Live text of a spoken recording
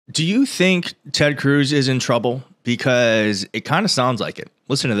Do you think Ted Cruz is in trouble? Because it kind of sounds like it.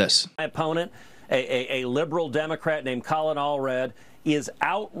 Listen to this. My opponent, a liberal Democrat named Colin Allred, is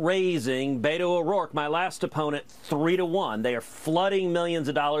outraising Beto O'Rourke, my last opponent, 3-1. They are flooding millions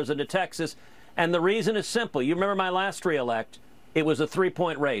of dollars into Texas. And the reason is simple. You remember my last reelect? It was a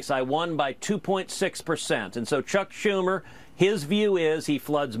 3-point race. I won by 2.6%. And so Chuck Schumer, his view is he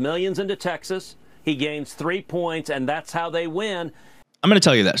floods millions into Texas. He gains 3 points, and that's how they win. I'm going to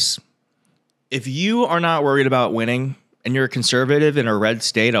tell you this. If you are not worried about winning and you're a conservative in a red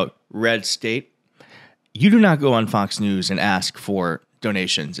state, you do not go on Fox News and ask for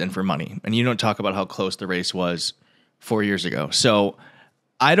donations and for money. And you don't talk about how close the race was 4 years ago. So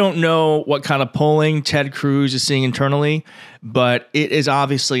I don't know what kind of polling Ted Cruz is seeing internally, but it is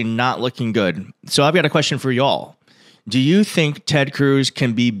obviously not looking good. So I've got a question for y'all. Do you think Ted Cruz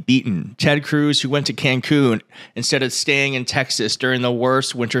can be beaten? Ted Cruz, who went to Cancun instead of staying in Texas during the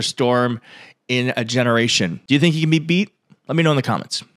worst winter storm in a generation. Do you think he can be beat? Let me know in the comments.